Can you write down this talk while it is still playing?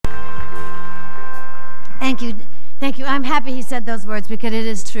Thank you. Thank you. I'm happy he said those words because it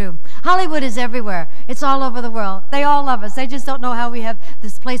is true. Hollywood is everywhere. It's all over the world. They all love us. They just don't know how we have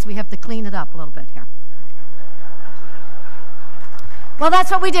this place. We have to clean it up a little bit here. Well,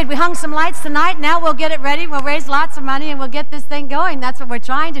 that's what we did. We hung some lights tonight. Now we'll get it ready. We'll raise lots of money and we'll get this thing going. That's what we're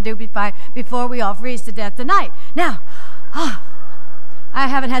trying to do before we all freeze to death tonight. Now, I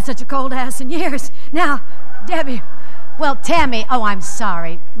haven't had such a cold ass in years. Now, Debbie, well, Tammy, oh, I'm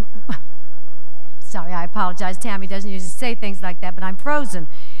sorry. Sorry, I apologize. Tammy doesn't usually say things like that, but I'm frozen.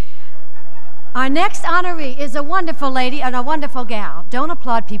 Our next honoree is a wonderful lady and a wonderful gal. Don't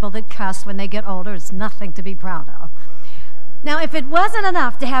applaud people that cuss when they get older. It's nothing to be proud of. Now, if it wasn't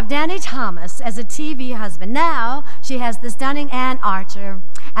enough to have Danny Thomas as a TV husband, now she has the stunning Ann Archer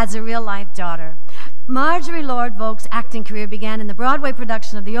as a real-life daughter. Marjorie Lord Volk's acting career began in the Broadway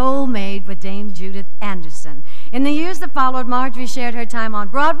production of The Old Maid with Dame Judith Anderson. In the years that followed, Marjorie shared her time on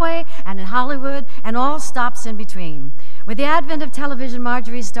Broadway and in Hollywood and all stops in between. With the advent of television,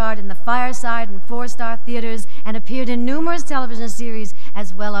 Marjorie starred in the Fireside and Four-Star theaters and appeared in numerous television series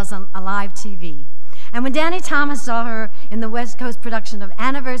as well as on live TV. And when Danny Thomas saw her in the West Coast production of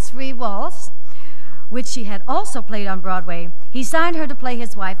Anniversary Waltz, which she had also played on Broadway, he signed her to play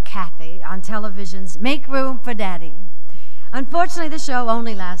his wife, Kathy, on television's Make Room for Daddy. Unfortunately, the show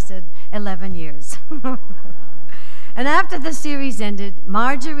only lasted 11 years. And after the series ended,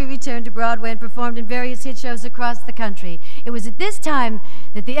 Marjorie returned to Broadway and performed in various hit shows across the country. It was at this time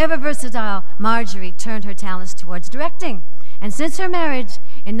that the ever-versatile Marjorie turned her talents towards directing. And since her marriage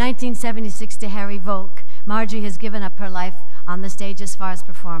in 1976 to Harry Volk, Marjorie has given up her life on the stage as far as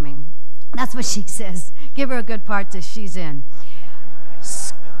performing. That's what she says. Give her a good part that she's in.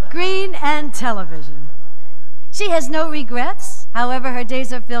 Screen and television. She has no regrets. However, her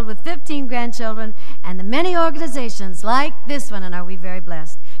days are filled with 15 grandchildren and the many organizations like this one, and are we very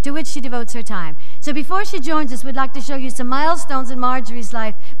blessed, to which she devotes her time. So before she joins us, we'd like to show you some milestones in Marjorie's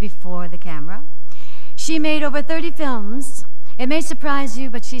life before the camera. She made over 30 films. It may surprise you,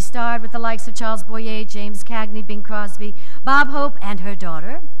 but she starred with the likes of Charles Boyer, James Cagney, Bing Crosby, Bob Hope, and her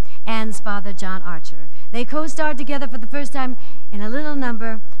daughter, Ann's father, John Archer. They co-starred together for the first time in a little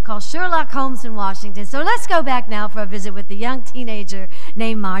number called Sherlock Holmes in Washington. So let's go back now for a visit with the young teenager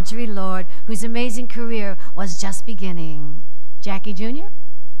named Marjorie Lord, whose amazing career was just beginning. Jackie Jr.?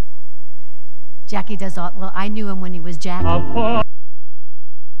 Jackie does all, well, I knew him when he was Jackie.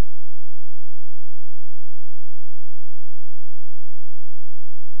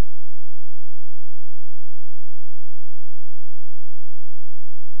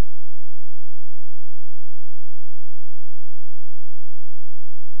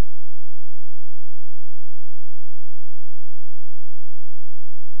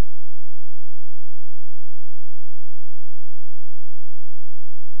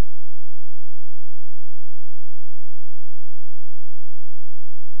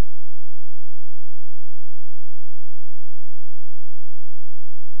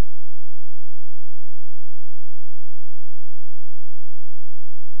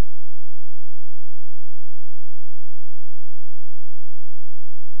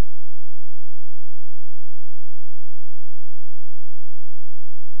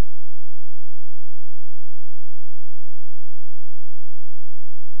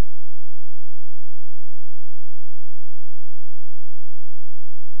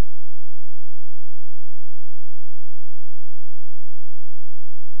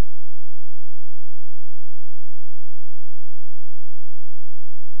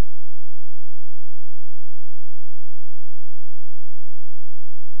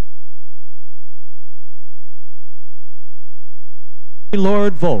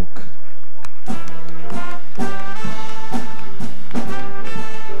 Lord Volk.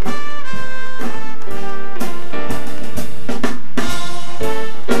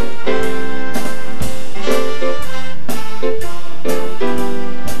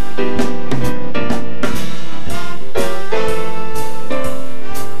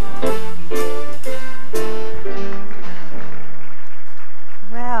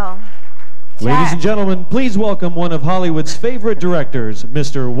 Ladies and gentlemen, please welcome one of Hollywood's favorite directors,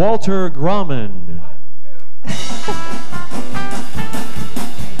 Mr. Walter Grauman.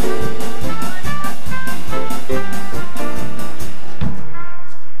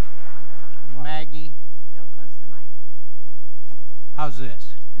 Maggie. Go close to the mic. How's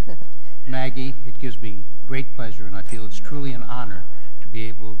this? Maggie, it gives me great pleasure, and I feel it's truly an honor to be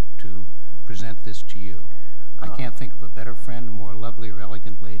able to present this to you. I can't think of a better friend, a more lovely or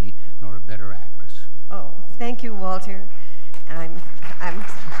elegant lady, nor a better actress. Oh, thank you, Walter. I'm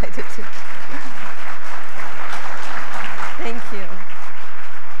delighted to. Thank you.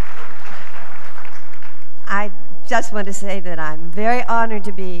 just want to say that I'm very honored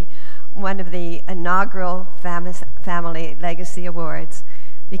to be one of the inaugural Family Legacy Awards,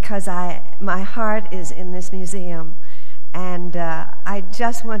 because my heart is in this museum, and I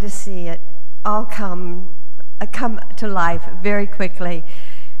just want to see it all come to life very quickly.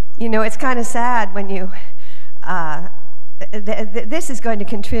 You know, it's kind of sad when you, this is going to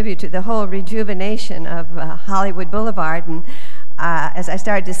contribute to the whole rejuvenation of Hollywood Boulevard, and as I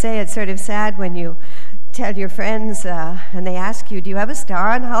started to say, it's sort of sad when you tell your friends and they ask you, do you have a star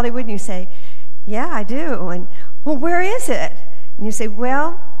on Hollywood? And you say, yeah, I do. And, well, where is it? And you say,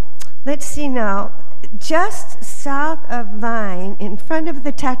 well, let's see now, just south of Vine, in front of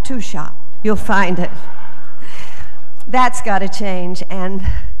the tattoo shop, you'll find it. That's got to change, and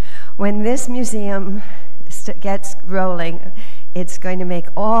when this museum gets rolling, it's going to make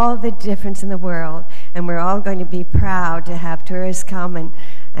all the difference in the world, and we're all going to be proud to have tourists come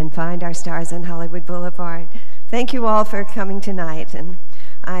and find our stars on Hollywood Boulevard. Thank you all for coming tonight, and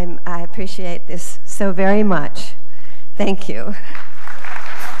I appreciate this so very much. Thank you.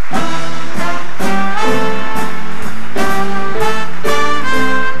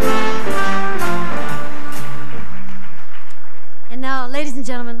 And now, ladies and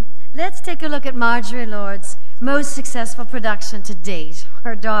gentlemen, let's take a look at Marjorie Lord's most successful production to date,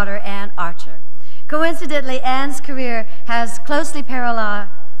 her daughter, Anne Archer. Coincidentally, Anne's career has closely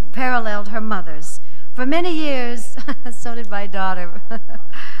paralleled her mother's. For many years, so did my daughter.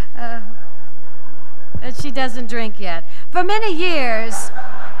 She doesn't drink yet. For many years,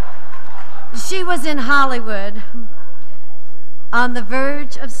 she was in Hollywood, on the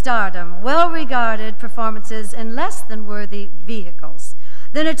verge of stardom, well-regarded performances in less than worthy vehicles.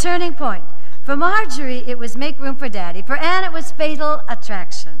 Then a turning point. For Marjorie, it was Make Room for Daddy. For Anne, it was Fatal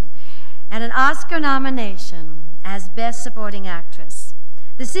Attraction, and an Oscar nomination as Best Supporting Actress.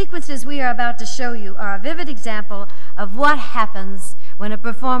 The sequences we are about to show you are a vivid example of what happens when a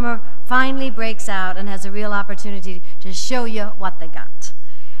performer finally breaks out and has a real opportunity to show you what they got.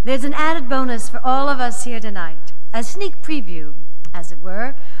 There's an added bonus for all of us here tonight, a sneak preview, as it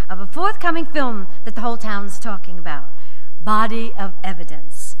were, of a forthcoming film that the whole town's talking about, Body of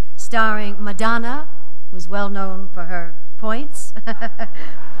Evidence, starring Madonna, who's well known for her points,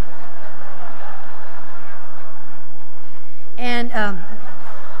 and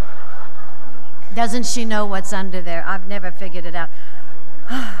doesn't she know what's under there? I've never figured it out.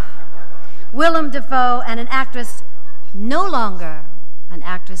 Willem Dafoe, and an actress no longer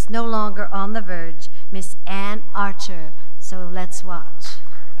on the verge, Miss Anne Archer. So let's watch.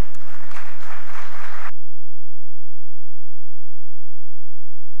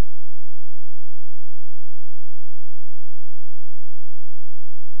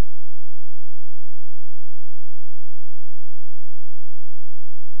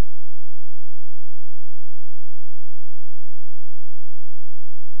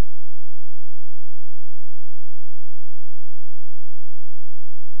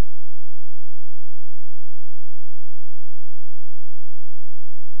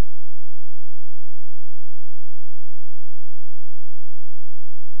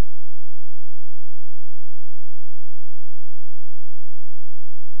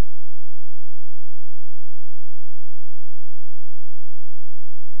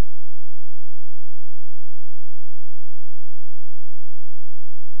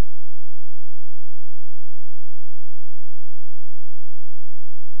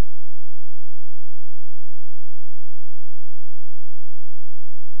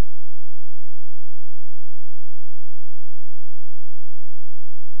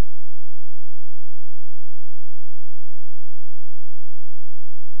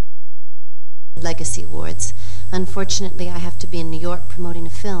 Legacy Awards. Unfortunately, I have to be in New York promoting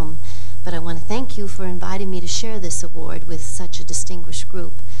a film, but I want to thank you for inviting me to share this award with such a distinguished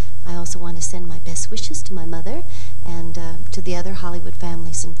group. I also want to send my best wishes to my mother and to the other Hollywood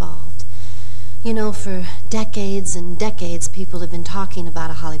families involved. You know, for decades and decades, people have been talking about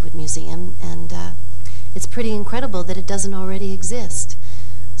a Hollywood museum, and it's pretty incredible that it doesn't already exist.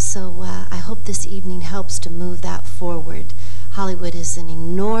 So I hope this evening helps to move that forward. Hollywood is an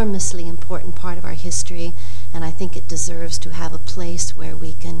enormously important part of our history, and I think it deserves to have a place where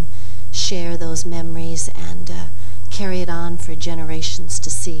we can share those memories and carry it on for generations to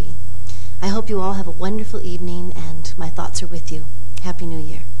see. I hope you all have a wonderful evening, and my thoughts are with you. Happy New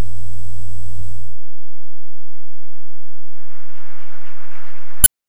Year.